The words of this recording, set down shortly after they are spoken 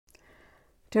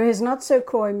To his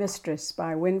not-so-coy Mistress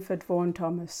by Wynford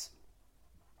Vaughan-Thomas.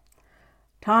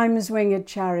 Time's winged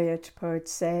chariot,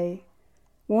 poets say,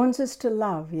 warns us to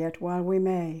love yet while we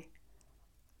may.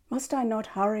 Must I not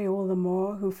hurry all the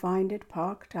more who find it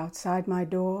parked outside my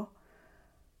door?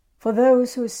 For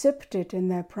those who sipped it in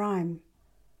their prime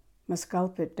must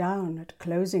gulp it down at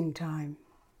closing time.